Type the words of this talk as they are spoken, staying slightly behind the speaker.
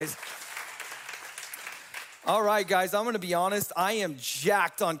All right, guys, I'm gonna be honest. I am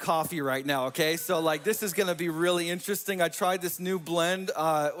jacked on coffee right now, okay? So this is gonna be really interesting. I tried this new blend,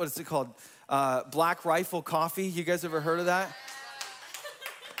 what is it called? Black Rifle Coffee. You guys ever heard of that?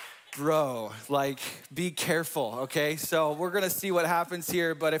 Bro, be careful, okay? So we're gonna see what happens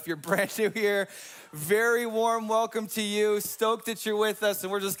here, but if you're brand new here, very warm welcome to you. Stoked that you're with us,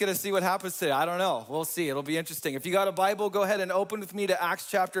 and we're just gonna see what happens today. I don't know, we'll see, it'll be interesting. If you got a Bible, go ahead and open with me to Acts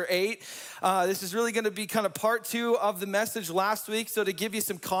chapter 8. This is really gonna be kind of part 2 of the message last week. So to give you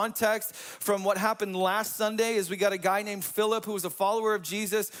some context from what happened last Sunday is we got a guy named Philip who was a follower of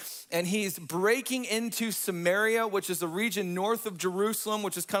Jesus, and he's breaking into Samaria, which is a region north of Jerusalem,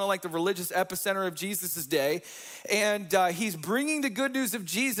 which is kind of like the religious epicenter of Jesus' day. And he's bringing the good news of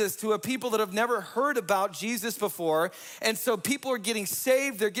Jesus to a people that have never heard about Jesus before. And so people are getting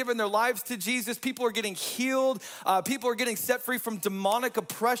saved. They're giving their lives to Jesus. People are getting healed. People are getting set free from demonic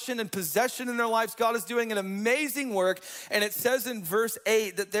oppression and possession in their lives. God is doing an amazing work. And it says in verse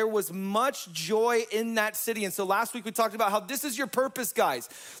 8 that there was much joy in that city. And so last week we talked about how this is your purpose, guys.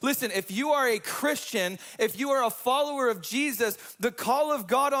 Listen, if you are a Christian, if you are a follower of Jesus, the call of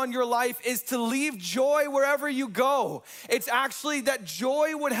God on your life is to leave joy wherever you go. It's actually that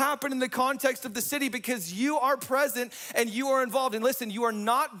joy would happen in the context of the city because you are present and you are involved. And listen, you are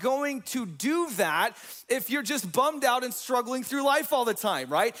not going to do that if you're just bummed out and struggling through life all the time,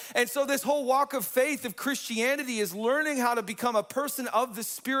 right? And so this whole walk of faith of Christianity is learning how to become a person of the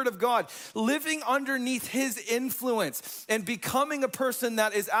Spirit of God, living underneath His influence and becoming a person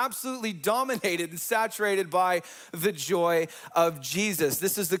that is absolutely dominated and saturated by the joy of Jesus.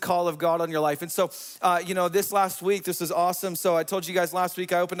 This is the call of God on your life. And so, this last week, this was awesome. So I told you guys last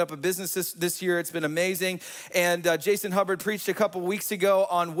week, I opened up a business this year. It's been amazing. And Jason Hubbard preached a couple weeks ago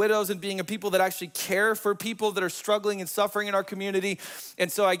on widows and being a people that actually care for people that are struggling and suffering in our community.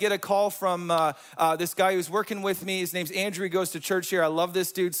 And so I get a call from this guy who's working with me. His name's Andrew. He goes to church here. I love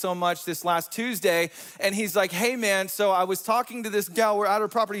this dude so much. This last Tuesday, and he's like, hey man, so I was talking to this gal. We're at her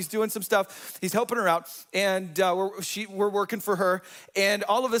property. He's doing some stuff. He's helping her out, and we're working for her. And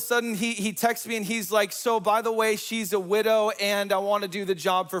all of a sudden, he texts me, and he's like, so by the way, she's a widow, and I want to do the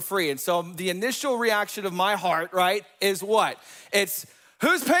job for free. And so the initial reaction of my heart, right, is what? It's,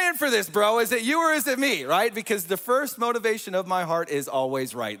 who's paying for this, bro? Is it you or is it me, right? Because the first motivation of my heart is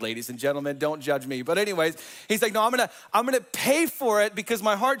always right, ladies and gentlemen. Don't judge me. But anyways, he's like, no, I'm gonna pay for it because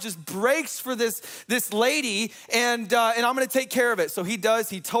my heart just breaks for this lady, and I'm gonna take care of it. So he does.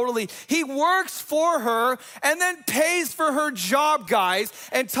 He works for her and then pays for her job, guys,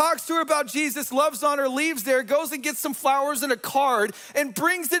 and talks to her about Jesus, loves on her, leaves there, goes and gets some flowers and a card and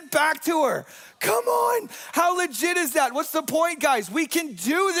brings it back to her. Come on, how legit is that? What's the point, guys? We can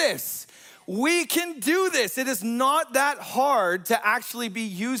do this. We can do this. It is not that hard to actually be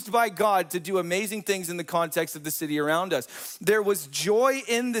used by God to do amazing things in the context of the city around us. There was joy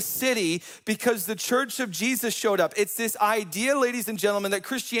in the city because the church of Jesus showed up. It's this idea, ladies and gentlemen, that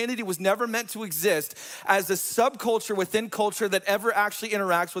Christianity was never meant to exist as a subculture within culture that ever actually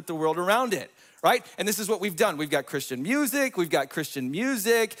interacts with the world around it. Right? And this is what we've done. We've got Christian music,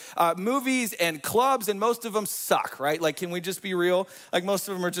 movies and clubs, and most of them suck, right? Can we just be real? Most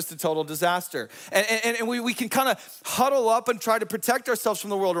of them are just a total disaster. And we can kind of huddle up and try to protect ourselves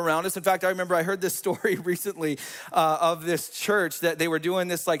from the world around us. In fact, I remember I heard this story recently of this church that they were doing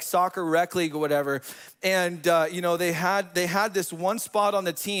this soccer rec league or whatever. And, they had this one spot on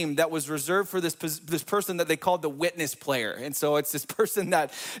the team that was reserved for this person that they called the witness player. And so it's this person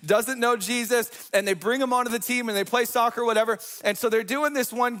that doesn't know Jesus, and they bring him onto the team and they play soccer, whatever. And so they're doing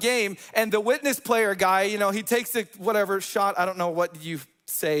this one game, and the witness player guy, he takes a whatever shot. I don't know what you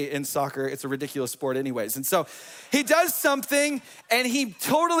say in soccer. It's a ridiculous sport anyways. And so he does something and he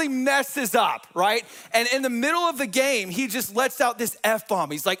totally messes up, right? And in the middle of the game, he just lets out this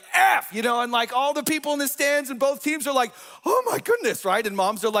F-bomb. He's like, F, and all the people in the stands and both teams are like, oh my goodness, right? And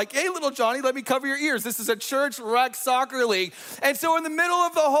moms are like, hey, little Johnny, let me cover your ears. This is a church rec soccer league. And so in the middle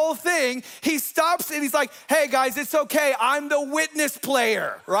of the whole thing, he stops and he's like, hey guys, it's okay. I'm the witness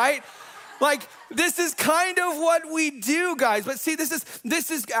player, right? This is kind of what we do, guys. But see, this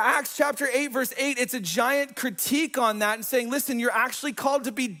is Acts chapter 8, verse 8. It's a giant critique on that and saying, listen, you're actually called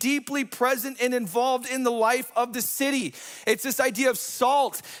to be deeply present and involved in the life of the city. It's this idea of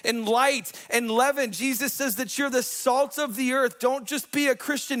salt and light and leaven. Jesus says that you're the salt of the earth. Don't just be a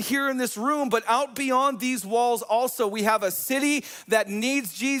Christian here in this room, but out beyond these walls also. We have a city that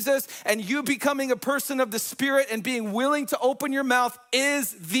needs Jesus, and you becoming a person of the Spirit and being willing to open your mouth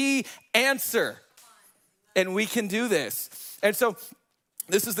is the answer. And we can do this. And so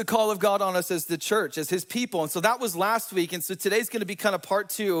This is the call of God on us as the church, as his people. And so that was last week. And so today's gonna be kind of part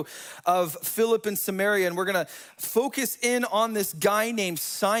 2 of Philip and Samaria. And we're gonna focus in on this guy named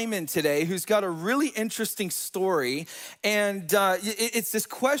Simon today, who's got a really interesting story. And it's this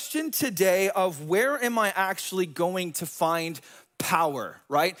question today of where am I actually going to find power,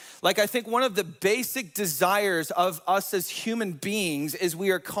 right? Like I think one of the basic desires of us as human beings is we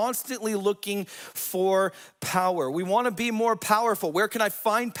are constantly looking for power. We want to be more powerful. Where can I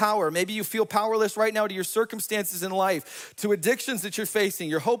find power? Maybe you feel powerless right now to your circumstances in life, to addictions that you're facing.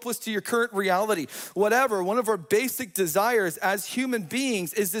 You're hopeless to your current reality. Whatever, one of our basic desires as human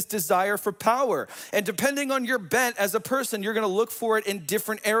beings is this desire for power. And depending on your bent as a person, you're going to look for it in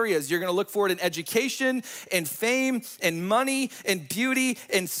different areas. You're going to look for it in education, in fame, in money, in beauty,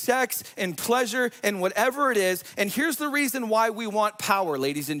 in sex, in pleasure, and whatever it is. And here's the reason why we want power,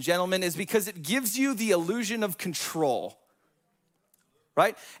 ladies and gentlemen, is because it gives you the illusion of control.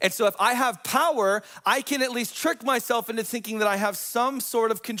 Right? And so if I have power, I can at least trick myself into thinking that I have some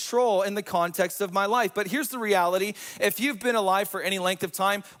sort of control in the context of my life. But here's the reality. If you've been alive for any length of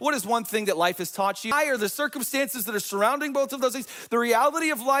time, what is one thing that life has taught you? Are the circumstances that are surrounding both of those things. The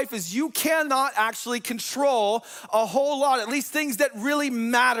reality of life is you cannot actually control a whole lot, at least things that really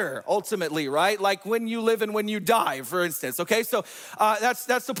matter ultimately, right? Like when you live and when you die, for instance, okay? So that's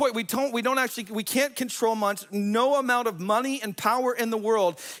the point. We can't control much. No amount of money and power in the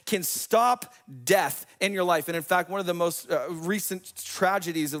world can stop death in your life. And in fact, one of the most recent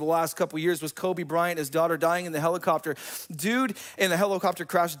tragedies of the last couple of years was Kobe Bryant, his daughter dying in the helicopter. Dude, in the helicopter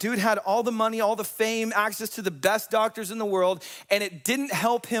crash, dude had all the money, all the fame, access to the best doctors in the world, and it didn't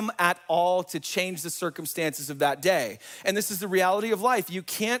help him at all to change the circumstances of that day. And this is the reality of life. You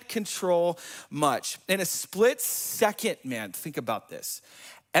can't control much. In a split second, man, think about this.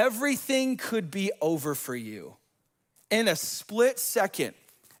 Everything could be over for you. In a split second.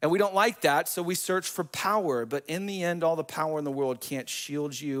 And we don't like that, so we search for power. But in the end, all the power in the world can't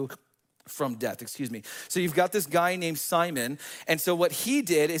shield you from death, So you've got this guy named Simon. And so what he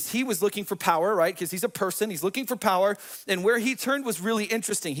did is he was looking for power, right? Because he's a person, he's looking for power. And where he turned was really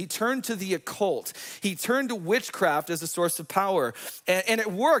interesting. He turned to the occult. He turned to witchcraft as a source of power. And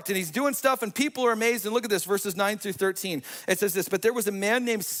it worked, and he's doing stuff, and people are amazed. And look at this, verses 9 through 13. It says this, but there was a man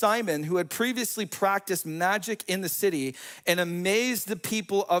named Simon who had previously practiced magic in the city and amazed the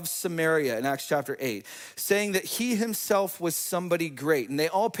people of Samaria in Acts chapter 8, saying that he himself was somebody great. And they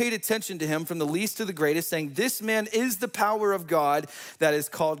all paid attention to him from the least to the greatest, saying, this man is the power of God that is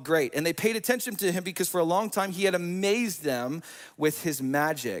called great. And they paid attention to him because for a long time he had amazed them with his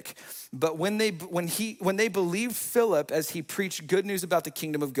magic. But when they believed Philip as he preached good news about the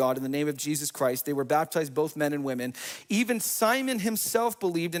kingdom of God in the name of Jesus Christ, they were baptized, both men and women. Even Simon himself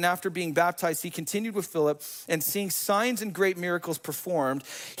believed, and after being baptized, he continued with Philip, and seeing signs and great miracles performed,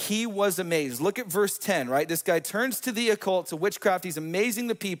 he was amazed. Look at verse 10, right? This guy turns to the occult, to witchcraft. He's amazing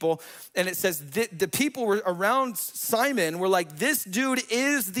the people. And it says the people were around Simon were like, this dude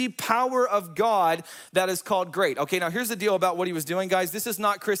is the power of God that is called great. Okay, now here's the deal about what he was doing, guys. This is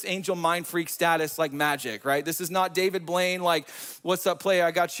not Chris Angel mind freak status like magic, right? This is not David Blaine like, what's up, player?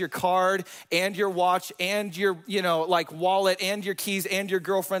 I got your card and your watch and your, like wallet and your keys and your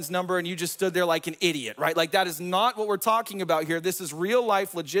girlfriend's number, and you just stood there like an idiot, right? Like that is not what we're talking about here. This is real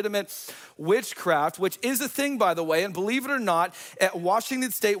life, legitimate witchcraft, which is a thing, by the way, and believe it or not, at Washington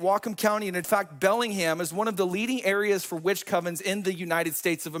State, Whatcom County, and in fact, Bellingham is one of the leading areas for witch covens in the United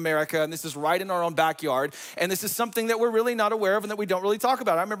States of America, and this is right in our own backyard, and this is something that we're really not aware of and that we don't really talk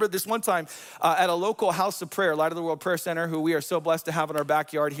about. I remember this one time at a local house of prayer, Light of the World Prayer Center, who we are so blessed to have in our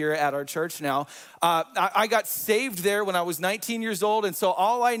backyard here at our church now. I got saved there when I was 19 years old, and so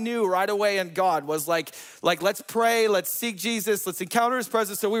all I knew right away in God was like let's pray, let's seek Jesus, let's encounter his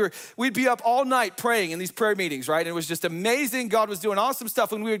presence. So we'd be up all night praying in these prayer meetings, right? And it was just amazing. God was doing awesome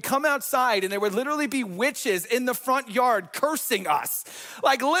stuff. When we would come outside and there would literally be witches in the front yard cursing us,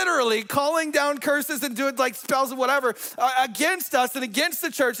 like literally calling down curses and doing like spells and whatever against us and against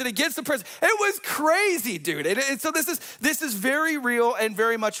the church and against the person. It was crazy, dude. And so this is very real and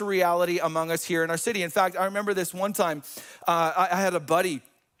very much a reality among us here in our city. In fact, I remember this one time, I had a buddy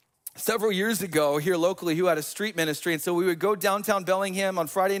several years ago here locally who had a street ministry. And so we would go downtown Bellingham on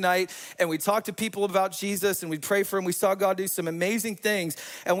Friday night and we'd talk to people about Jesus and we'd pray for him. We saw God do some amazing things.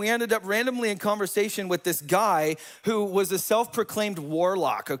 And we ended up randomly in conversation with this guy who was a self-proclaimed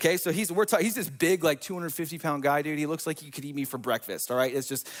warlock, okay? So he's this big, like 250-pound guy, dude. He looks like he could eat me for breakfast, all right? It's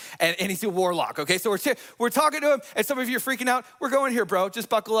just, and he's a warlock, okay? So we're talking to him, and some of you are freaking out. We're going here, bro. Just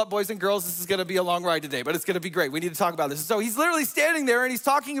buckle up, boys and girls. This is gonna be a long ride today, but it's gonna be great. We need to talk about this. So he's literally standing there and he's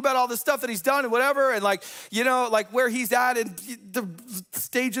talking about all the stuff that he's done and whatever, and like, you know, like where he's at and the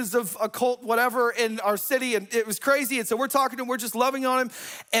stages of occult, whatever, in our city, and it was crazy. And so we're talking to him, we're just loving on him.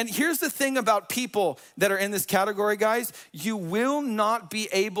 And here's the thing about people that are in this category, guys. You will not be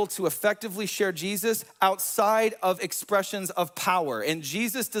able to effectively share Jesus outside of expressions of power. And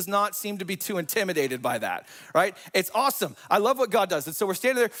Jesus does not seem to be too intimidated by that, right? It's awesome. I love what God does. And so we're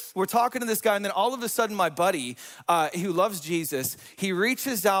standing there, we're talking to this guy, and then all of a sudden my buddy, who loves Jesus, he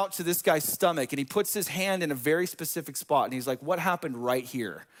reaches out to this guy's stomach and he puts his hand in a very specific spot. And he's like, what happened right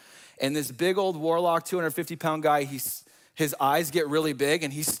here? And this big old warlock, 250-pound guy, his eyes get really big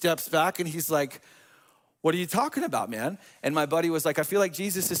and he steps back and he's like, what are you talking about, man? And my buddy was like, I feel like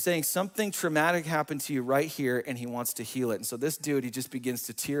Jesus is saying something traumatic happened to you right here and he wants to heal it. And so this dude, he just begins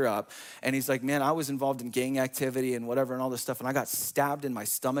to tear up and he's like, man, I was involved in gang activity and whatever and all this stuff, and I got stabbed in my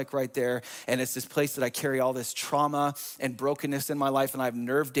stomach right there, and it's this place that I carry all this trauma and brokenness in my life, and I have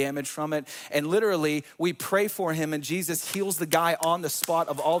nerve damage from it. And literally, we pray for him and Jesus heals the guy on the spot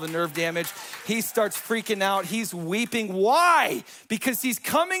of all the nerve damage. He starts freaking out. He's weeping. Why? Because he's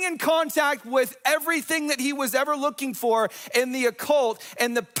coming in contact with everything that he was ever looking for in the occult,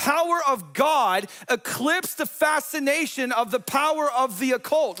 and the power of God eclipsed the fascination of the power of the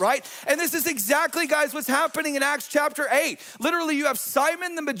occult, right? And this is exactly, guys, what's happening in Acts chapter 8. Literally, you have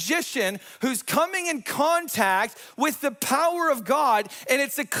Simon the magician who's coming in contact with the power of God, and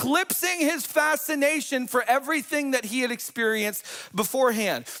it's eclipsing his fascination for everything that he had experienced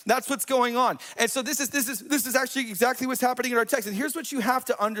beforehand. That's what's going on. And so this is actually exactly what's happening in our text. And here's what you have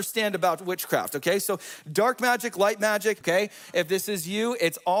to understand about witchcraft, okay? So dark magic, light magic, okay? If this is you,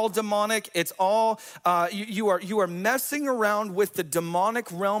 it's all demonic. It's all, you are messing around with the demonic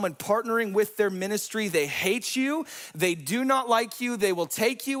realm and partnering with their ministry. They hate you. They do not like you. They will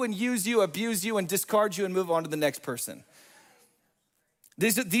take you and use you, abuse you, and discard you and move on to the next person.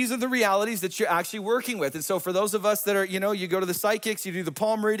 These are the realities that you're actually working with. And so for those of us that are, you go to the psychics, you do the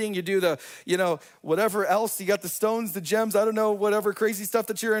palm reading, you do the, whatever else, you got the stones, the gems, I don't know, whatever crazy stuff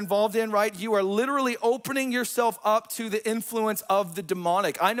that you're involved in, right? You are literally opening yourself up to the influence of the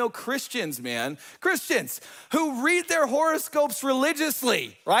demonic. I know Christians who read their horoscopes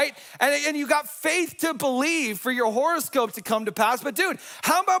religiously, right? And you got faith to believe for your horoscope to come to pass. But dude,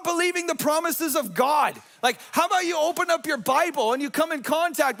 how about believing the promises of God? Like, how about you open up your Bible and you come in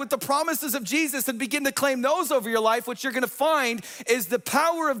contact with the promises of Jesus and begin to claim those over your life? What you're gonna find is the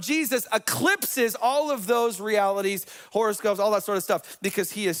power of Jesus eclipses all of those realities, horoscopes, all that sort of stuff,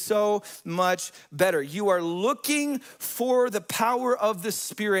 because he is so much better. You are looking for the power of the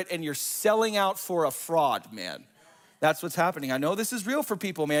Spirit and you're selling out for a fraud, man. That's what's happening. I know this is real for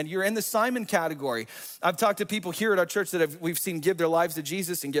people, man. You're in the Simon category. I've talked to people here at our church that we've seen give their lives to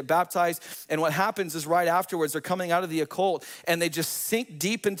Jesus and get baptized. And what happens is right afterwards, they're coming out of the occult and they just sink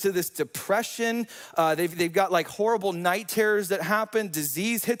deep into this depression. They've got like horrible night terrors that happen.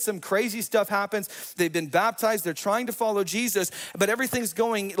 Disease hits them. Crazy stuff happens. They've been baptized. They're trying to follow Jesus, but everything's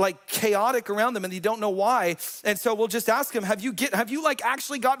going like chaotic around them and you don't know why. And so we'll just ask them, have you like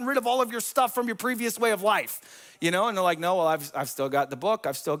actually gotten rid of all of your stuff from your previous way of life? And they're like, no, well, I've still got the book.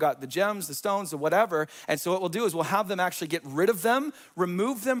 I've still got the gems, the stones, or whatever. And so what we'll do is we'll have them actually get rid of them,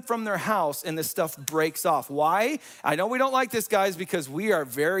 remove them from their house, and this stuff breaks off. Why? I know we don't like this, guys, because we are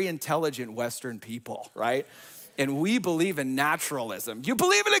very intelligent Western people, right? And we believe in naturalism. You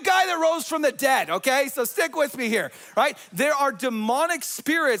believe in a guy that rose from the dead, okay? So stick with me here, right? There are demonic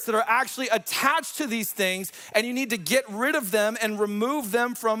spirits that are actually attached to these things, and you need to get rid of them and remove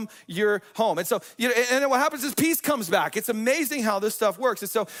them from your home. And so, and then what happens is peace comes back. It's amazing how this stuff works.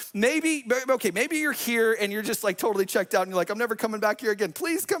 And so maybe you're here and you're just like totally checked out and you're like, I'm never coming back here again.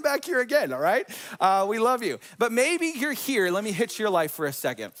 Please come back here again, all right? We love you. But maybe you're here. Let me hit your life for a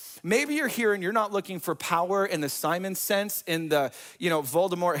second. Maybe you're here and you're not looking for power in the Simon sense, in the,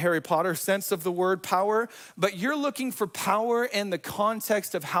 Voldemort, Harry Potter sense of the word power, but you're looking for power in the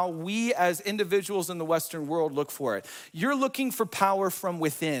context of how we as individuals in the Western world look for it. You're looking for power from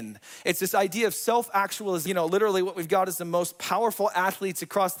within. It's this idea of self-actualization. Literally what we've got is the most powerful athletes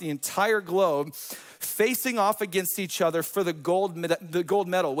across the entire globe facing off against each other for the gold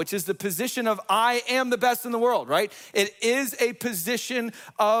medal, which is the position of I am the best in the world, right? It is a position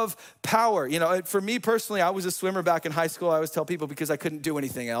of power. For me personally, I was a swimmer back in high school. I always tell people because I couldn't do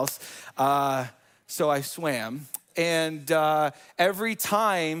anything else. So I swam. And every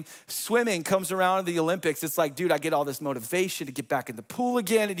time swimming comes around in the Olympics, it's like, dude, I get all this motivation to get back in the pool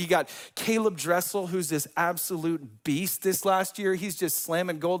again. And you got Caleb Dressel, who's this absolute beast this last year. He's just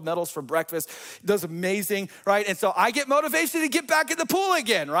slamming gold medals for breakfast. Does amazing, right? And so I get motivation to get back in the pool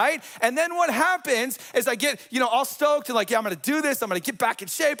again, right? And then what happens is I get, all stoked and like, yeah, I'm gonna do this. I'm gonna get back in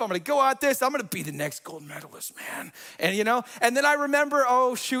shape. I'm gonna go at this. I'm gonna be the next gold medalist, man. And and then I remember,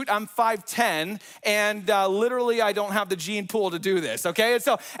 oh shoot, I'm 5'10", and literally I don't have the gene pool to do this, okay? And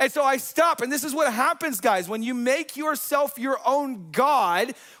so I stop, and this is what happens, guys. When you make yourself your own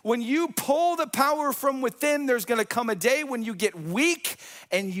God, when you pull the power from within, there's gonna come a day when you get weak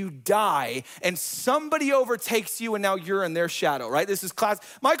and you die, and somebody overtakes you, and now you're in their shadow, right? This is class.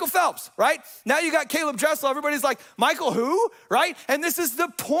 Michael Phelps, right? Now you got Caleb Dressel. Everybody's like, Michael who, right? And this is the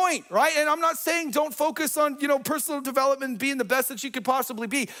point, right? And I'm not saying don't focus on, personal development, being the best that you could possibly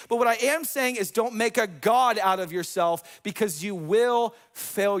be. But what I am saying is don't make a God out of yourself, because you will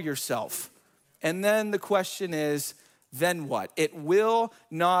fail yourself. And then the question is, then what? It will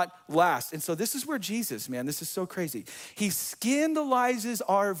not last. And so this is where Jesus, man, this is so crazy. He scandalizes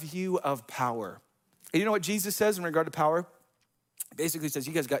our view of power. And you know what Jesus says in regard to power? Basically says,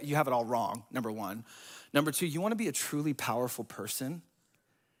 you have it all wrong, number one. Number two, you want to be a truly powerful person?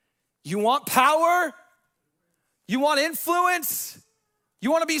 You want power? You want influence?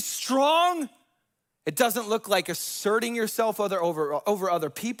 You want to be strong? It doesn't look like asserting yourself over other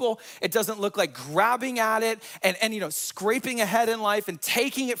people. It doesn't look like grabbing at it and scraping ahead in life and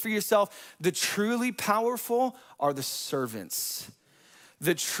taking it for yourself. The truly powerful are the servants.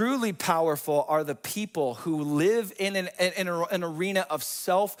 The truly powerful are the people who live in an arena of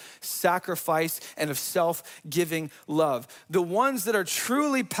self-sacrifice and of self-giving love. The ones that are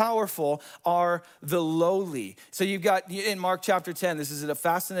truly powerful are the lowly. So you've got in Mark chapter 10, this is a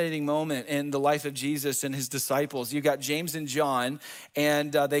fascinating moment in the life of Jesus and his disciples. You've got James and John,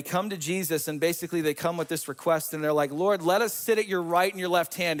 and they come to Jesus, and basically they come with this request, and they're like, Lord, let us sit at your right and your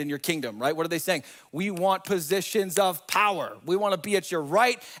left hand in your kingdom, right? What are they saying? We want positions of power. We want to be at your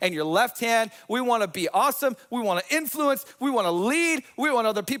right and your left hand. We want to be awesome. We want to influence. We want to lead. We want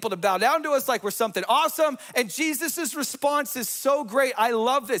other people to bow down to us like we're something awesome. And Jesus's response is so great. I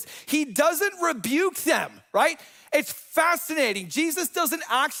love this. He doesn't rebuke them, right? It's fascinating. Jesus doesn't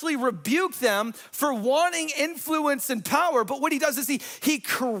actually rebuke them for wanting influence and power, but what he does is he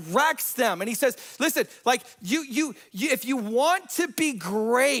corrects them, and he says, listen, like you if you want to be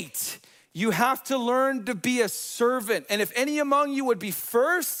great, you have to learn to be a servant. And if any among you would be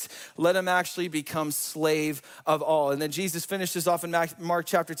first, let him actually become slave of all. And then Jesus finishes off in Mark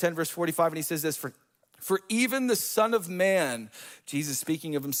chapter 10, verse 45, and he says this, for even the Son of Man, Jesus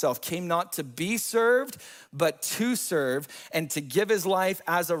speaking of himself, came not to be served, but to serve and to give his life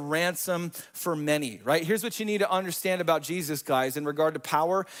as a ransom for many, right? Here's what you need to understand about Jesus, guys, in regard to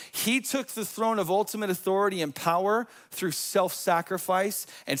power. He took the throne of ultimate authority and power through self-sacrifice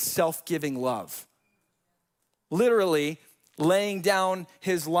and self-giving love. Literally, laying down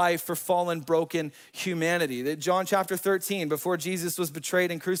his life for fallen, broken humanity. John chapter 13, before Jesus was betrayed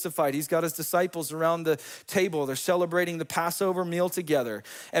and crucified, he's got his disciples around the table. They're celebrating the Passover meal together.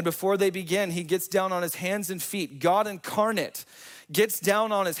 And before they begin, he gets down on his hands and feet. God incarnate gets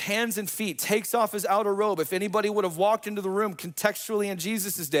down on his hands and feet, takes off his outer robe. If anybody would have walked into the room contextually in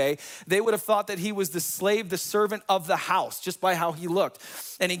Jesus' day, they would have thought that he was the slave, the servant of the house, just by how he looked.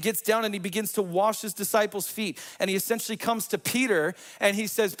 And he gets down and he begins to wash his disciples' feet. And he essentially comes to Peter and he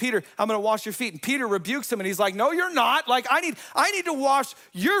says, Peter, I'm gonna wash your feet. And Peter rebukes him and he's like, no, you're not. Like, I need to wash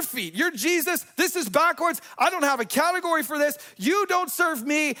your feet. You're Jesus. This is backwards. I don't have a category for this. You don't serve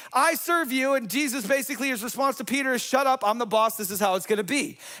me. I serve you. And Jesus basically, his response to Peter is, shut up. I'm the boss. This is how it's gonna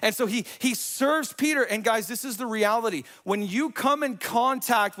be. And so he serves Peter. And guys, this is the reality. When you come in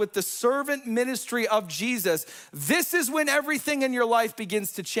contact with the servant ministry of Jesus, this is when everything in your life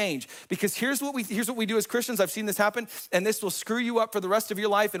begins to change. Because here's what we do as Christians. I've seen this happen, and this will screw you up for the rest of your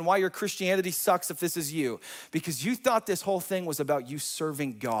life and why your Christianity sucks if this is you. Because you thought this whole thing was about you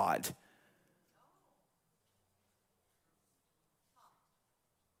serving God.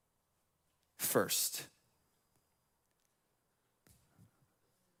 First.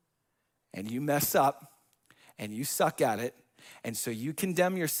 And you mess up and you suck at it And so you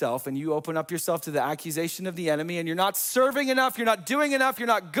condemn yourself and you open up yourself to the accusation of the enemy, and you're not serving enough, you're not doing enough, you're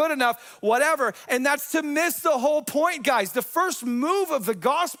not good enough, whatever. And that's to miss the whole point, guys. The first move of the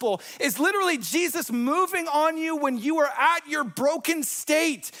gospel is literally Jesus moving on you when you are at your broken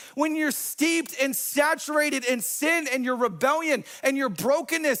state, when you're steeped and saturated in sin and your rebellion and your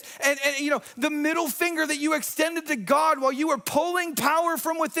brokenness. And the middle finger that you extended to God while you were pulling power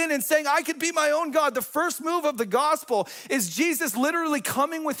from within and saying, I could be my own God. The first move of the gospel is Jesus literally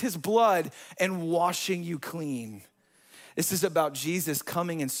coming with his blood and washing you clean. This is about Jesus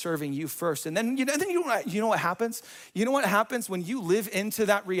coming and serving you first. And then you know what happens? You know what happens when you live into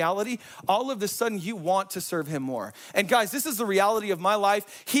that reality? All of a sudden you want to serve him more. And guys, this is the reality of my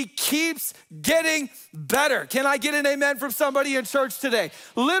life. He keeps getting better. Can I get an amen from somebody in church today?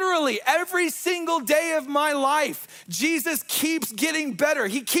 Literally every single day of my life, Jesus keeps getting better.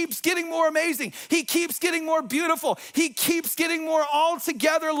 He keeps getting more amazing. He keeps getting more beautiful. He keeps getting more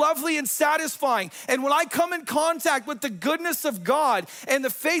altogether lovely and satisfying. And when I come in contact with the goodness of God and the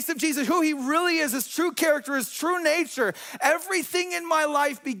face of Jesus, who he really is, his true character, his true nature, everything in my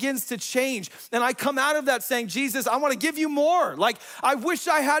life begins to change. And I come out of that saying, Jesus, I want to give you more. Like, I wish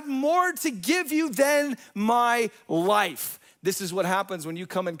I had more to give you than my life. This is what happens when you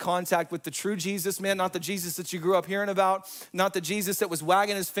come in contact with the true Jesus, man, not the Jesus that you grew up hearing about, not the Jesus that was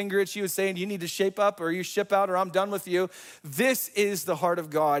wagging his finger at you and saying, you need to shape up or you ship out or I'm done with you. This is the heart of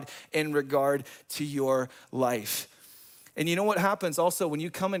God in regard to your life. And you know what happens also when you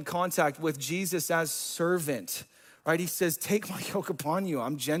come in contact with Jesus as servant, right? He says, take my yoke upon you.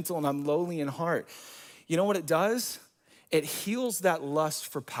 I'm gentle and I'm lowly in heart. You know what it does? It heals that lust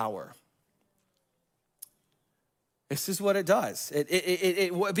for power. This is what it does.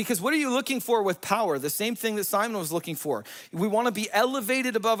 Because what are you looking for with power? The same thing that Simon was looking for. We want to be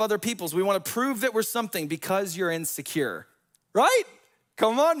elevated above other people's. We want to prove that we're something because you're insecure, right?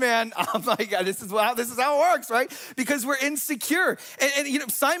 Come on, man. I'm like, this is how it works, right? Because we're insecure.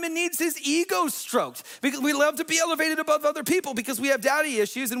 And Simon needs his ego stroked because we love to be elevated above other people because we have daddy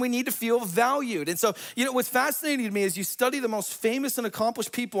issues and we need to feel valued. And so, what's fascinating to me is you study the most famous and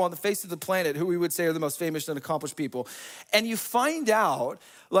accomplished people on the face of the planet, who we would say are the most famous and accomplished people. And you find out,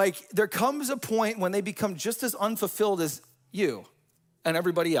 like, there comes a point when they become just as unfulfilled as you and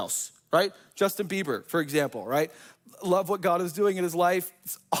everybody else, right? Justin Bieber, for example, right? Love what God is doing in his life.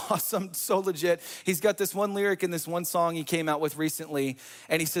 It's awesome, so legit. He's got this one lyric in this one song he came out with recently,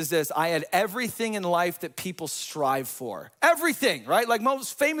 and he says this, I had everything in life that people strive for. Everything, right? Like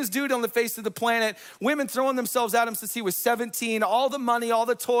most famous dude on the face of the planet, women throwing themselves at him since he was 17, all the money, all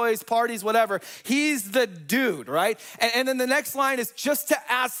the toys, parties, whatever. He's the dude, right? And then the next line is just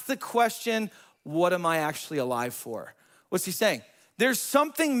to ask the question, what am I actually alive for? What's he saying? There's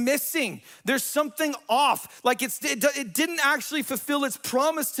something missing. There's something off. Like it didn't actually fulfill its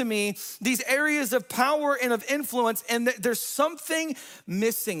promise to me, these areas of power and of influence, and there's something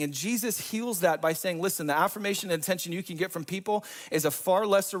missing. And Jesus heals that by saying, listen, the affirmation and attention you can get from people is a far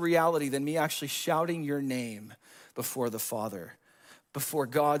lesser reality than me actually shouting your name before the Father, before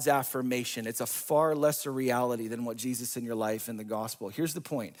God's affirmation. It's a far lesser reality than what Jesus in your life in the gospel. Here's the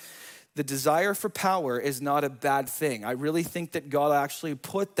point. The desire for power is not a bad thing. I really think that God actually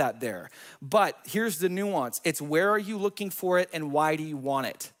put that there. But here's the nuance. It's where are you looking for it and why do you want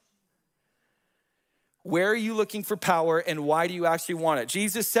it? Where are you looking for power and why do you actually want it?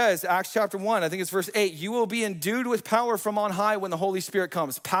 Jesus says, Acts chapter 1, I think it's verse 8, you will be endued with power from on high when the Holy Spirit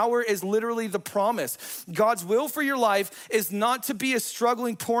comes. Power is literally the promise. God's will for your life is not to be a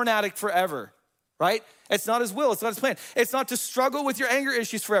struggling porn addict forever, right? It's not his will, it's not his plan. It's not to struggle with your anger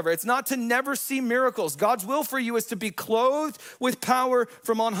issues forever. It's not to never see miracles. God's will for you is to be clothed with power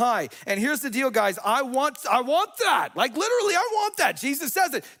from on high. And here's the deal, guys. I want that. Like literally, I want that. Jesus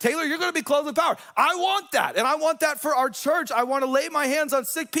says it. Taylor, you're gonna be clothed with power. I want that. And I want that for our church. I wanna lay my hands on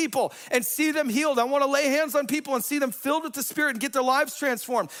sick people and see them healed. I wanna lay hands on people and see them filled with the Spirit and get their lives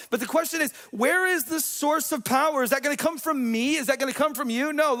transformed. But the question is, where is the source of power? Is that gonna come from me? Is that gonna come from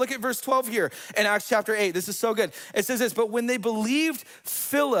you? No, look at verse 12 here in Acts chapter 8. This is so good. It says this, but when they believed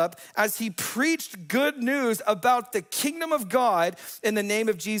Philip as he preached good news about the kingdom of God in the name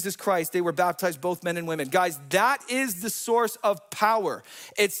of Jesus Christ, they were baptized, both men and women. Guys, that is the source of power.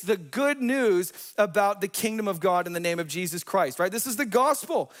 It's the good news about the kingdom of God in the name of Jesus Christ, right? This is the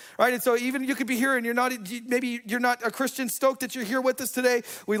gospel, right? And so even you could be here and maybe you're not a Christian, stoked that you're here with us today.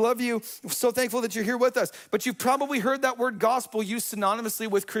 We love you. We're so thankful that you're here with us. But you've probably heard that word gospel used synonymously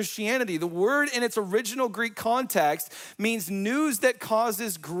with Christianity. The word in its original original Greek context means news that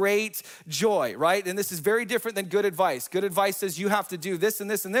causes great joy, right? And this is very different than good advice. Good advice says you have to do this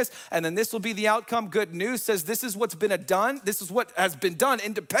and this and this, and then this will be the outcome. Good news says this is what's been done. This is what has been done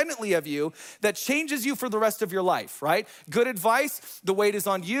independently of you that changes you for the rest of your life, right? Good advice, the weight is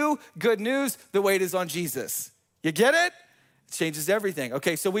on you. Good news, the weight is on Jesus. You get it? It changes everything.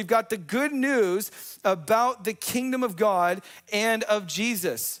 Okay, so we've got the good news about the kingdom of God and of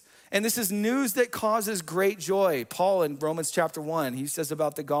Jesus. And this is news that causes great joy. Paul in Romans chapter 1, he says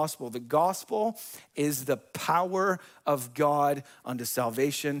about the gospel is the power of God unto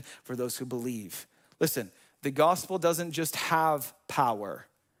salvation for those who believe. Listen, the gospel doesn't just have power.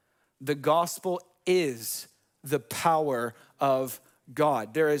 The gospel is the power of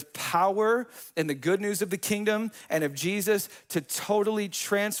God. There is power in the good news of the kingdom and of Jesus to totally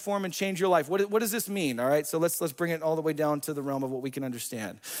transform and change your life. What does this mean? All right, so let's bring it all the way down to the realm of what we can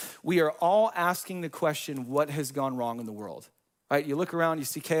understand. We are all asking the question, what has gone wrong in the world? Right? You look around, you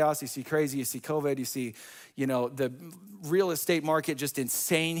see chaos, you see crazy, you see COVID, you see, the real estate market just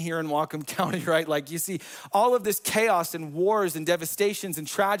insane here in Whatcom County, right? Like you see all of this chaos and wars and devastations and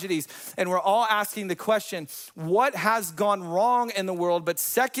tragedies, and we're all asking the question, what has gone wrong in the world? But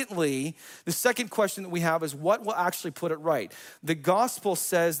secondly, the second question that we have is what will actually put it right? The gospel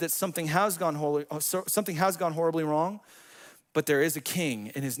says that something has gone horribly wrong, but there is a king,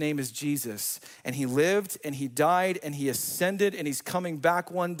 and his name is Jesus. And he lived, and he died, and he ascended, and he's coming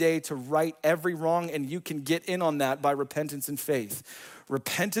back one day to right every wrong, and you can get in on that by repentance and faith.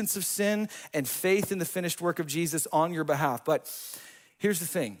 Repentance of sin and faith in the finished work of Jesus on your behalf. But here's the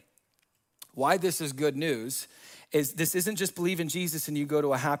thing. Why this is good news is this isn't just believe in Jesus and you go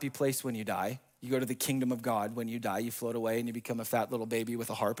to a happy place when you die. You go to the kingdom of God when you die, you float away and you become a fat little baby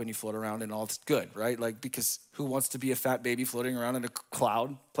with a harp and you float around and all's good, right? Like, because who wants to be a fat baby floating around in a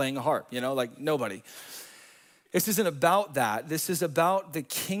cloud playing a harp, like nobody. This isn't about that. This is about the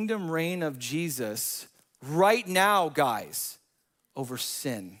kingdom reign of Jesus right now, guys, over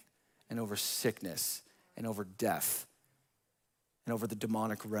sin and over sickness and over death and over the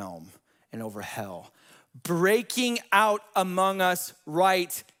demonic realm and over hell. Breaking out among us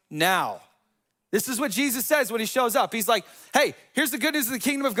right now. This is what Jesus says when he shows up. He's like, hey, here's the good news of the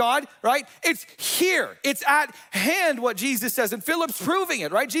kingdom of God, right? It's here. It's at hand what Jesus says. And Philip's proving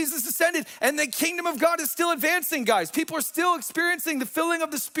it, right? Jesus ascended and the kingdom of God is still advancing, guys. People are still experiencing the filling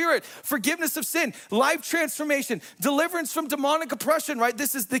of the Spirit, forgiveness of sin, life transformation, deliverance from demonic oppression, right?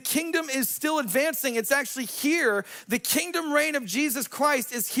 The kingdom is still advancing. It's actually here. The kingdom reign of Jesus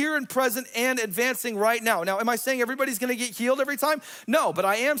Christ is here and present and advancing right now. Now, am I saying everybody's gonna get healed every time? No, but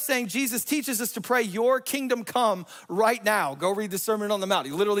I am saying Jesus teaches us to pray, your kingdom come right now. Go read the Sermon on the Mount.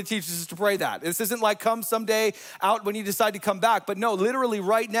 He literally teaches us to pray that. This isn't like come someday out when you decide to come back, but no, literally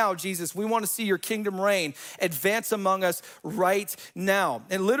right now, Jesus, we want to see your kingdom reign advance among us right now.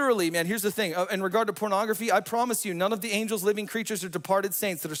 And literally, man, here's the thing. In regard to pornography, I promise you, none of the angels, living creatures, or departed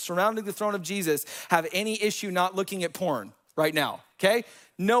saints that are surrounding the throne of Jesus have any issue not looking at porn right now, okay?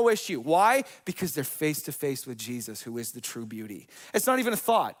 No issue. Why? Because they're face to face with Jesus, who is the true beauty. It's not even a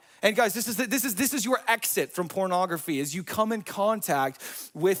thought. And guys, this is your exit from pornography, as you come in contact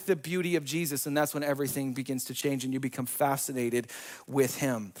with the beauty of Jesus, and that's when everything begins to change and you become fascinated with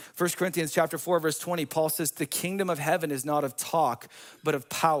him. 1 Corinthians chapter 4, verse 20, Paul says, the kingdom of heaven is not of talk, but of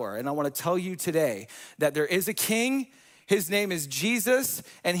power. And I want to tell you today that there is a king. His name is Jesus,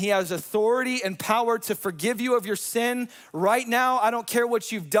 and he has authority and power to forgive you of your sin right now. I don't care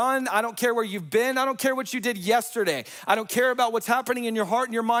what you've done. I don't care where you've been. I don't care what you did yesterday. I don't care about what's happening in your heart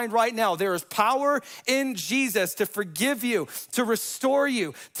and your mind right now. There is power in Jesus to forgive you, to restore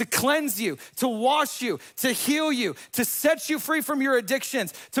you, to cleanse you, to wash you, to heal you, to set you free from your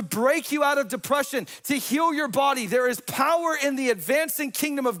addictions, to break you out of depression, to heal your body. There is power in the advancing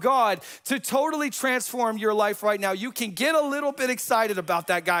kingdom of God to totally transform your life right now. You can get a little bit excited about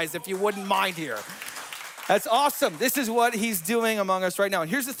that, guys, if you wouldn't mind here. That's awesome. This is what he's doing among us right now. And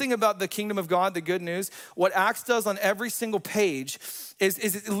here's the thing about the kingdom of God, the good news. What Acts does on every single page is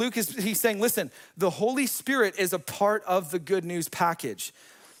he's saying, listen, the Holy Spirit is a part of the good news package.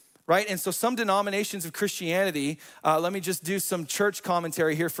 Right? And so some denominations of Christianity, let me just do some church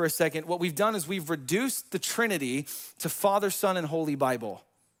commentary here for a second. What we've done is we've reduced the Trinity to Father, Son, and Holy Bible.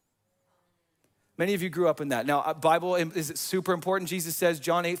 Many of you grew up in that. Now, Bible is super important. Jesus says,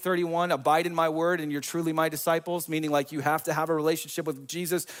 John 8:31, abide in my word and you're truly my disciples, meaning like you have to have a relationship with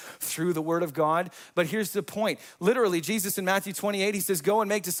Jesus through the word of God. But here's the point. Literally, Jesus in Matthew 28, he says, go and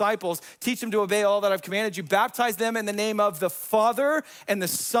make disciples, teach them to obey all that I've commanded you, baptize them in the name of the Father and the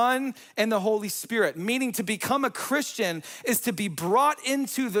Son and the Holy Spirit. Meaning to become a Christian is to be brought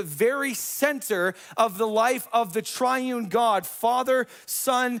into the very center of the life of the triune God, Father,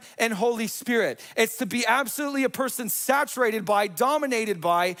 Son, and Holy Spirit. It's to be absolutely a person saturated by, dominated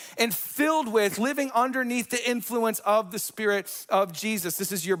by, and filled with, living underneath the influence of the Spirit of Jesus.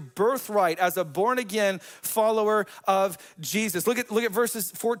 This is your birthright as a born-again follower of Jesus. Look at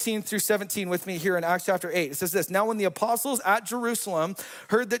verses 14 through 17 with me here in Acts chapter 8. It says this, now when the apostles at Jerusalem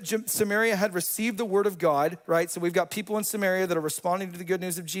heard that Samaria had received the word of God, right? So we've got people in Samaria that are responding to the good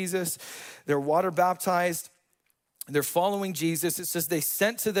news of Jesus. They're water baptized. They're following Jesus. It says they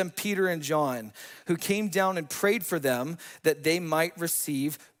sent to them Peter and John, who came down and prayed for them that they might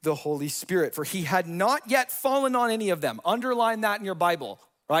receive the Holy Spirit. For he had not yet fallen on any of them. Underline that in your Bible,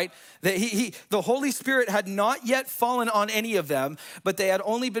 right? The Holy Spirit had not yet fallen on any of them, but they had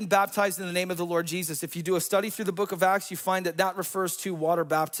only been baptized in the name of the Lord Jesus. If you do a study through the book of Acts, you find that that refers to water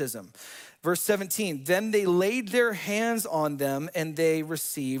baptism. Verse 17, then they laid their hands on them and they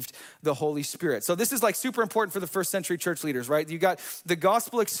received the Holy Spirit. So this is like super important for the first century church leaders, right? You got the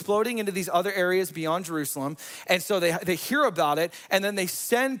gospel exploding into these other areas beyond Jerusalem. And so they hear about it and then they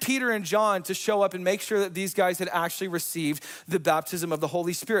send Peter and John to show up and make sure that these guys had actually received the baptism of the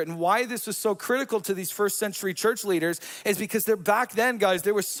Holy Spirit. And why this was so critical to these first century church leaders is because back then, guys,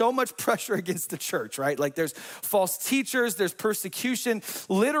 there was so much pressure against the church, right? Like there's false teachers, there's persecution.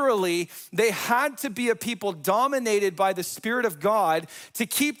 Literally, they had to be a people dominated by the Spirit of God to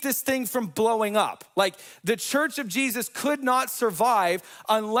keep this thing from blowing up. Like the church of Jesus could not survive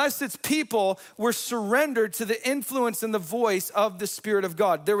unless its people were surrendered to the influence and the voice of the Spirit of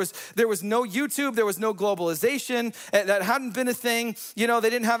God. There was no YouTube, there was no globalization. That hadn't been a thing. You know, they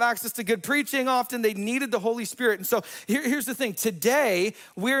didn't have access to good preaching often. They needed the Holy Spirit. And so here's the thing. Today,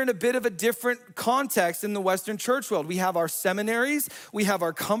 we're in a bit of a different context in the Western church world. We have our seminaries. We have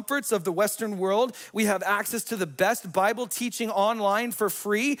our comforts of the Western world. We have access to the best Bible teaching online for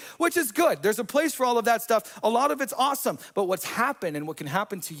free, which is good. There's a place for all of that stuff. A lot of it's awesome. But what's happened and what can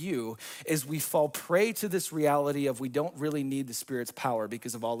happen to you is we fall prey to this reality of we don't really need the Spirit's power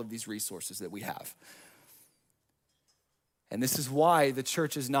because of all of these resources that we have. And this is why the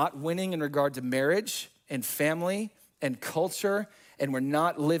church is not winning in regard to marriage and family and culture, and we're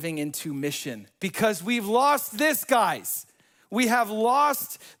not living into mission because we've lost this, guys. We have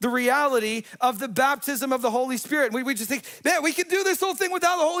lost the reality of the baptism of the Holy Spirit. We just think, man, we can do this whole thing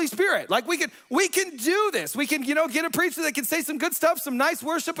without the Holy Spirit. Like we can do this. We can, get a preacher that can say some good stuff, some nice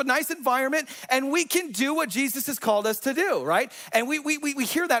worship, a nice environment, and we can do what Jesus has called us to do, right? And we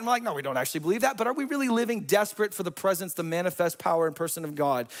hear that and we're like, no, we don't actually believe that, but are we really living desperate for the presence, the manifest power and person of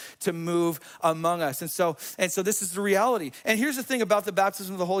God to move among us? And so this is the reality. And here's the thing about the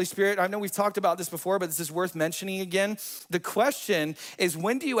baptism of the Holy Spirit. I know we've talked about this before, but this is worth mentioning again. The question is,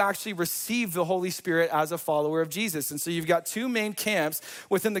 when do you actually receive the Holy Spirit as a follower of Jesus? And so you've got two main camps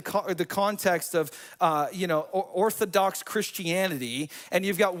within the context of, Orthodox Christianity. And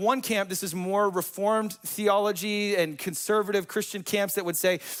you've got one camp, this is more Reformed theology and conservative Christian camps that would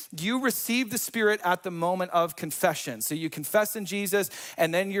say, you receive the Spirit at the moment of confession. So you confess in Jesus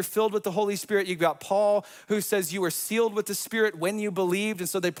and then you're filled with the Holy Spirit. You've got Paul who says you were sealed with the Spirit when you believed. And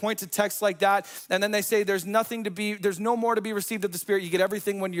so they point to texts like that. And then they say there's no more to be received of the Spirit. You get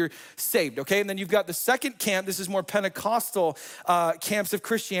everything when you're saved, okay? And then you've got the second camp. This is more Pentecostal camps of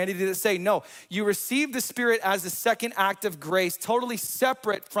Christianity that say, no, you receive the Spirit as a second act of grace, totally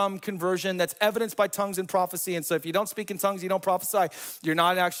separate from conversion. That's evidenced by tongues and prophecy. And so if you don't speak in tongues, you don't prophesy, you're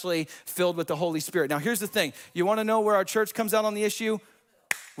not actually filled with the Holy Spirit. Now, here's the thing. You want to know where our church comes out on the issue?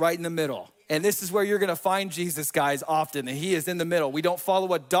 Right in the middle. And this is where you're gonna find Jesus, guys, often. And he is in the middle. We don't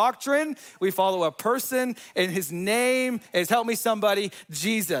follow a doctrine. We follow a person, and his name is, help me somebody,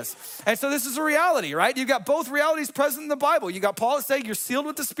 Jesus. And so this is a reality, right? You've got both realities present in the Bible. You got Paul saying you're sealed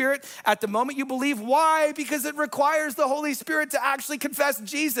with the Spirit at the moment you believe. Why? Because it requires the Holy Spirit to actually confess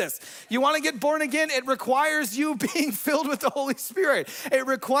Jesus. You wanna get born again? It requires you being filled with the Holy Spirit. It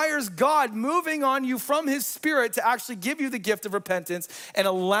requires God moving on you from his Spirit to actually give you the gift of repentance and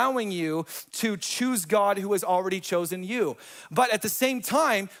allowing you to choose God who has already chosen you. But at the same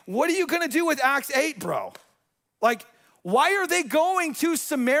time, what are you gonna do with Acts 8, bro? Like, Why are they going to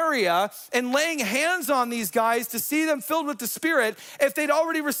Samaria and laying hands on these guys to see them filled with the Spirit if they'd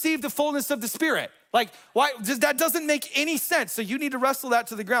already received the fullness of the Spirit? Like, why? That doesn't make any sense. So you need to wrestle that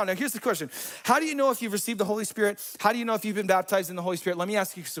to the ground. Now, here's the question. How do you know if you've received the Holy Spirit? How do you know if you've been baptized in the Holy Spirit? Let me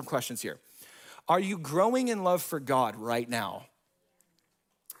ask you some questions here. Are you growing in love for God right now?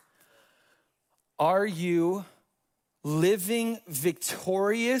 Are you living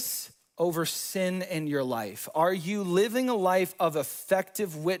victorious over sin in your life? Are you living a life of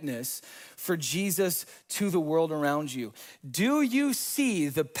effective witness for Jesus to the world around you? Do you see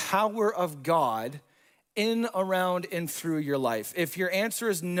the power of God in, around, and through your life? If your answer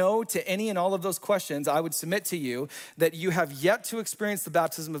is no to any and all of those questions, I would submit to you that you have yet to experience the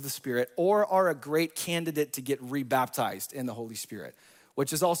baptism of the Spirit or are a great candidate to get rebaptized in the Holy Spirit,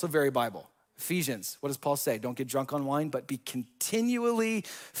 which is also very Bible. Ephesians, what does Paul say? Don't get drunk on wine, but be continually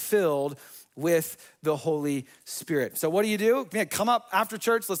filled with the Holy Spirit. So what do? Man, come up after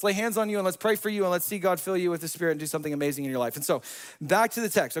church, let's lay hands on you and let's pray for you and let's see God fill you with the Spirit and do something amazing in your life. And so back to the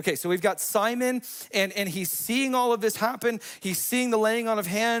text. Okay, so we've got Simon and he's seeing all of this happen. He's seeing the laying on of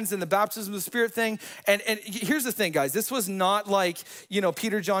hands and the baptism of the Spirit thing. And here's the thing, guys. This was not like,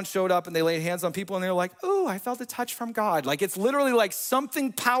 Peter, John showed up and they laid hands on people and they're like, oh, I felt a touch from God. Like it's literally like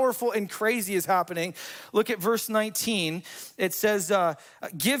something powerful and crazy is happening. Look at verse 19. It says,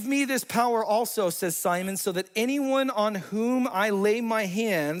 give me this power also, says Simon, so that anyone on whom I lay my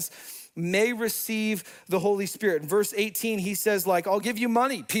hands may receive the Holy Spirit. In verse 18, he says, I'll give you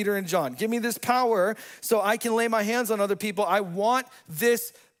money, Peter and John. Give me this power so I can lay my hands on other people. I want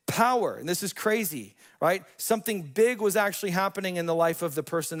this power. And this is crazy, right? Something big was actually happening in the life of the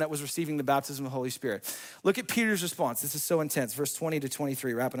person that was receiving the baptism of the Holy Spirit. Look at Peter's response. This is so intense. Verse 20 to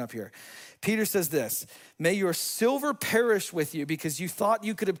 23, wrapping up here. Peter says this, may your silver perish with you because you thought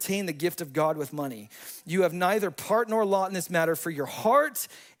you could obtain the gift of God with money. You have neither part nor lot in this matter, for your heart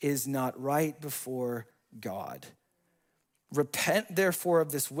is not right before God. Repent, therefore,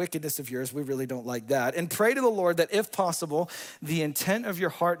 of this wickedness of yours. We really don't like that. And pray to the Lord that, if possible, the intent of your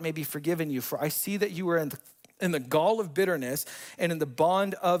heart may be forgiven you. For I see that you are in the gall of bitterness and in the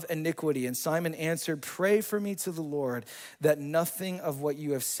bond of iniquity. And Simon answered, pray for me to the Lord that nothing of what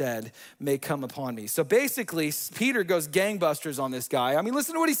you have said may come upon me. So basically, Peter goes gangbusters on this guy. I mean,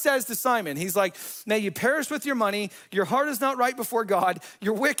 listen to what he says to Simon. He's like, may you perish with your money. Your heart is not right before God.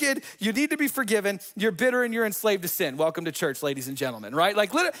 You're wicked. You need to be forgiven. You're bitter and you're enslaved to sin. Welcome to church, ladies and gentlemen, right?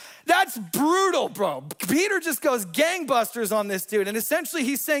 That's brutal, bro. Peter just goes gangbusters on this dude. And essentially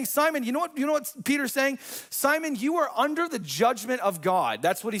he's saying, Simon, you know what Peter's saying? Simon, you are under the judgment of God.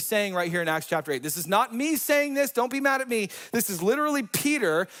 That's what he's saying right here in Acts chapter 8. This is not me saying this. Don't be mad at me. This is literally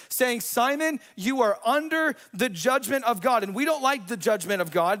Peter saying, Simon, you are under the judgment of God. And we don't like the judgment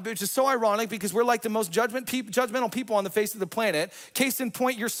of God, which is so ironic because we're like the most judgmental people on the face of the planet. Case in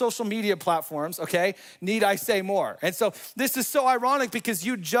point, your social media platforms, okay? Need I say more? And so this is so ironic because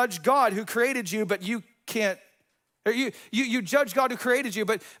you judge God who created you, but you can't. You judge God who created you,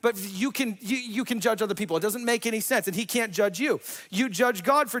 but you can judge other people. It doesn't make any sense, and he can't judge you. You judge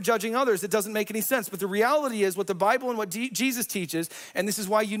God for judging others. It doesn't make any sense. But the reality is what the Bible and what Jesus teaches, and this is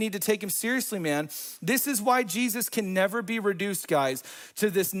why you need to take him seriously, man. This is why Jesus can never be reduced, guys, to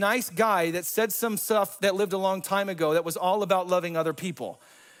this nice guy that said some stuff that lived a long time ago that was all about loving other people.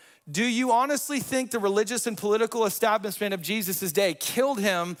 Do you honestly think the religious and political establishment of Jesus' day killed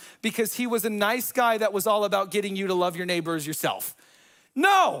him because he was a nice guy that was all about getting you to love your neighbor as yourself?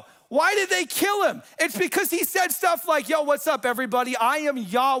 No. Why did they kill him? It's because he said stuff like, yo, what's up, everybody? I am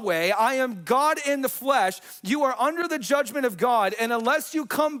Yahweh. I am God in the flesh. You are under the judgment of God. And unless you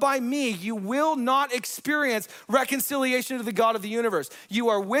come by me, you will not experience reconciliation to the God of the universe. You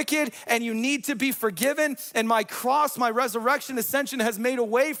are wicked and you need to be forgiven. And my cross, my resurrection, ascension has made a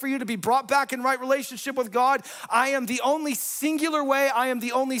way for you to be brought back in right relationship with God. I am the only singular way. I am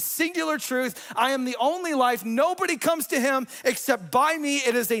the only singular truth. I am the only life. Nobody comes to him except by me.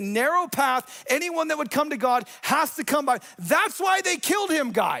 It is a narrow path. Anyone that would come to God has to come by. That's why they killed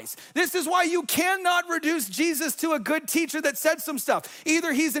him, guys. This is why you cannot reduce Jesus to a good teacher that said some stuff.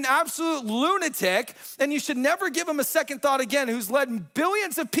 Either he's an absolute lunatic, and you should never give him a second thought again, who's led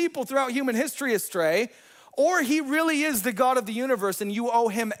billions of people throughout human history astray, or he really is the God of the universe and you owe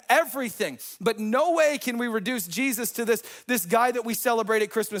him everything. But no way can we reduce Jesus to this guy that we celebrate at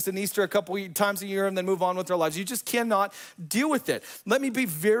Christmas and Easter a couple times a year and then move on with our lives. You just cannot deal with it. Let me be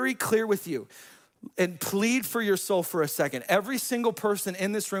very clear with you and plead for your soul for a second. Every single person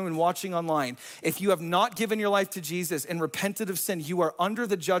in this room and watching online, if you have not given your life to Jesus and repented of sin, you are under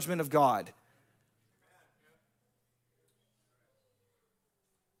the judgment of God.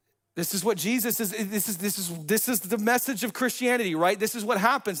 This is what Jesus is, this is the message of Christianity, right? This is what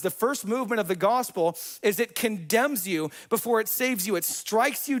happens. The first movement of the gospel is it condemns you before it saves you. It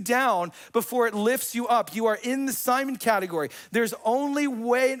strikes you down before it lifts you up. You are in the Simon category. There's only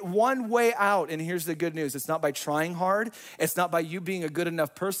one way out, and here's the good news. It's not by trying hard. It's not by you being a good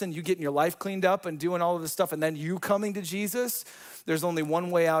enough person, you getting your life cleaned up and doing all of this stuff, and then you coming to Jesus. There's only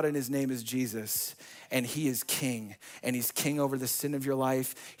one way out, and his name is Jesus. And he is king, and he's king over the sin of your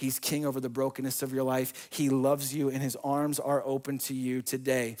life. He's king over the brokenness of your life. He loves you, and his arms are open to you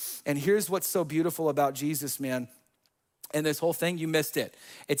today. And here's what's so beautiful about Jesus, man. And this whole thing, you missed it.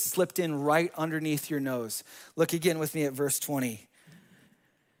 It slipped in right underneath your nose. Look again with me at verse 20.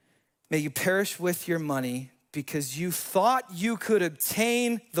 May you perish with your money because you thought you could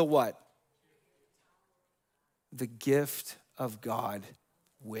obtain the what? The gift of God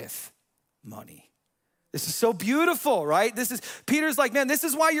with money. This is so beautiful, right? Peter's like, man, this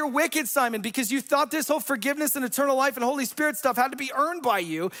is why you're wicked, Simon, because you thought this whole forgiveness and eternal life and Holy Spirit stuff had to be earned by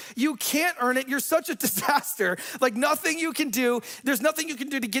you. You can't earn it. You're such a disaster. Like nothing you can do. There's nothing you can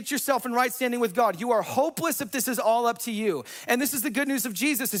do to get yourself in right standing with God. You are hopeless if this is all up to you. And this is the good news of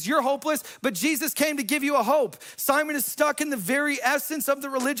Jesus is you're hopeless, but Jesus came to give you a hope. Simon is stuck in the very essence of the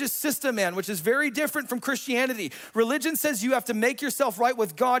religious system, man, which is very different from Christianity. Religion says you have to make yourself right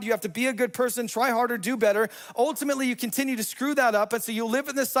with God. You have to be a good person, try harder, do better. Ultimately, you continue to screw that up, and so you live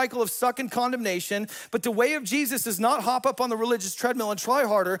in this cycle of suck and condemnation. But the way of Jesus is not hop up on the religious treadmill and try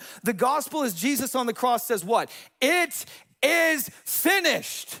harder. The gospel is Jesus on the cross says what? It is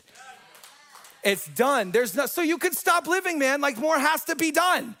finished. It's done. So you can stop living, man. Like more has to be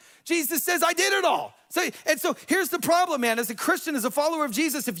done. Jesus says, I did it all. So here's the problem, man. As a Christian, as a follower of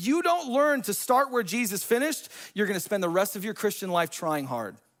Jesus, if you don't learn to start where Jesus finished, you're gonna spend the rest of your Christian life trying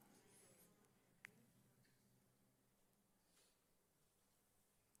hard.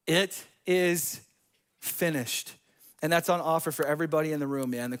 It is finished. And that's on offer for everybody in the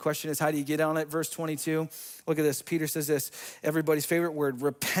room, man. The question is, how do you get on it? Verse 22, look at this. Peter says this, everybody's favorite word,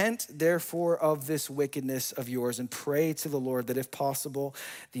 repent therefore of this wickedness of yours and pray to the Lord that if possible,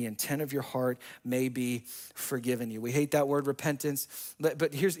 the intent of your heart may be forgiven you. We hate that word repentance,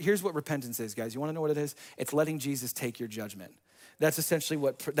 but here's what repentance is, guys. You wanna know what it is? It's letting Jesus take your judgment. That's essentially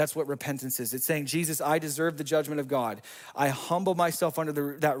what repentance is. It's saying, Jesus, I deserve the judgment of God. I humble myself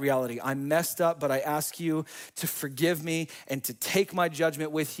under that reality. I'm messed up, but I ask you to forgive me and to take my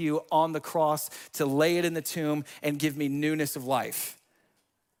judgment with you on the cross, to lay it in the tomb and give me newness of life.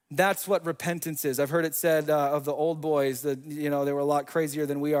 That's what repentance is. I've heard it said of the old boys that, they were a lot crazier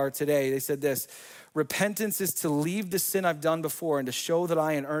than we are today. They said this, repentance is to leave the sin I've done before and to show that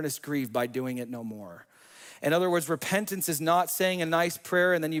I in earnest grieve by doing it no more. In other words, repentance is not saying a nice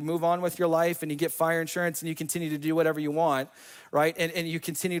prayer and then you move on with your life and you get fire insurance and you continue to do whatever you want, right? And you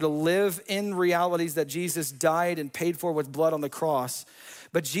continue to live in realities that Jesus died and paid for with blood on the cross.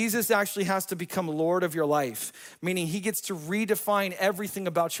 But Jesus actually has to become Lord of your life, meaning he gets to redefine everything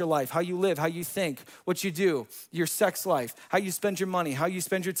about your life, how you live, how you think, what you do, your sex life, how you spend your money, how you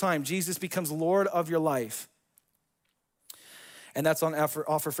spend your time. Jesus becomes Lord of your life. And that's on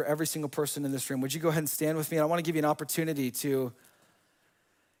offer for every single person in this room. Would you go ahead and stand with me? And I want to give you an opportunity to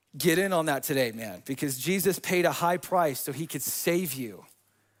get in on that today, man, because Jesus paid a high price so he could save you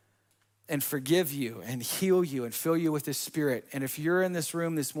and forgive you and heal you and fill you with his Spirit. And if you're in this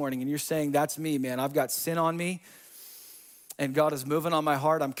room this morning and you're saying, that's me, man, I've got sin on me and God is moving on my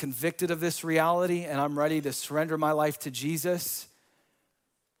heart. I'm convicted of this reality and I'm ready to surrender my life to Jesus,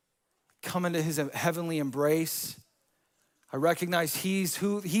 come into his heavenly embrace. I recognize he's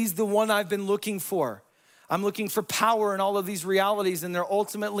the one I've been looking for. I'm looking for power in all of these realities and they're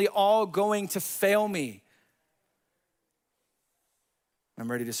ultimately all going to fail me.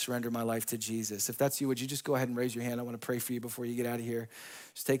 I'm ready to surrender my life to Jesus. If that's you, would you just go ahead and raise your hand? I want to pray for you before you get out of here.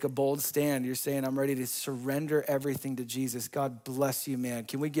 Just take a bold stand. You're saying, I'm ready to surrender everything to Jesus. God bless you, man.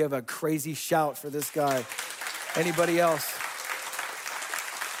 Can we give a crazy shout for this guy? Anybody else?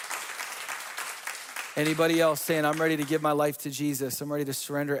 Anybody else saying, I'm ready to give my life to Jesus. I'm ready to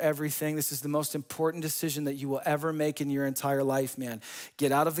surrender everything. This is the most important decision that you will ever make in your entire life, man.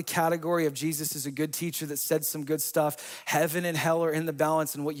 Get out of the category of Jesus is a good teacher that said some good stuff. Heaven and hell are in the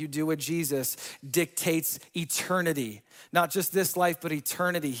balance, and what you do with Jesus dictates eternity. Not just this life, but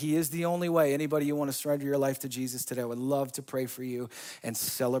eternity. He is the only way. Anybody you want to surrender your life to Jesus today, I would love to pray for you and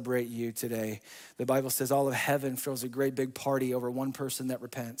celebrate you today. The Bible says all of heaven throws a great big party over one person that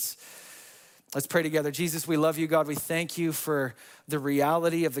repents. Let's pray together. Jesus, we love you, God. We thank you for the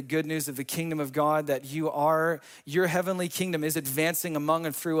reality of the good news of the kingdom of God, that your heavenly kingdom is advancing among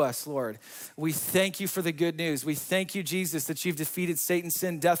and through us, Lord. We thank you for the good news. We thank you, Jesus, that you've defeated Satan,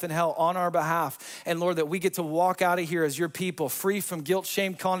 sin, death, and hell on our behalf. And Lord, that we get to walk out of here as your people, free from guilt,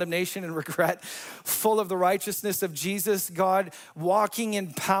 shame, condemnation, and regret, full of the righteousness of Jesus, God, walking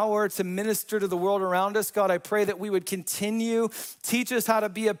in power to minister to the world around us. God, I pray that we would continue. Teach us how to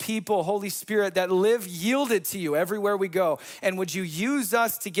be a people, Holy Spirit, that live yielded to you everywhere we go. And would you use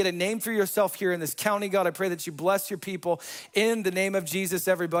us to get a name for yourself here in this county, God? I pray that you bless your people in the name of Jesus.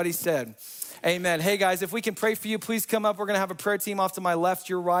 Everybody said, amen. Hey guys, if we can pray for you, please come up. We're gonna have a prayer team off to my left,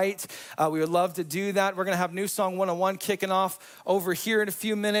 your right. We would love to do that. We're gonna have New Song 101 kicking off over here in a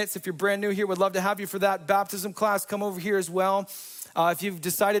few minutes. If you're brand new here, we'd love to have you for that. Baptism class, come over here as well. If you've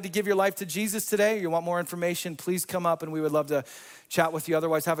decided to give your life to Jesus today, or you want more information, please come up and we would love to chat with you.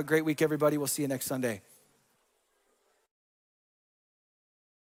 Otherwise, have a great week, everybody. We'll see you next Sunday.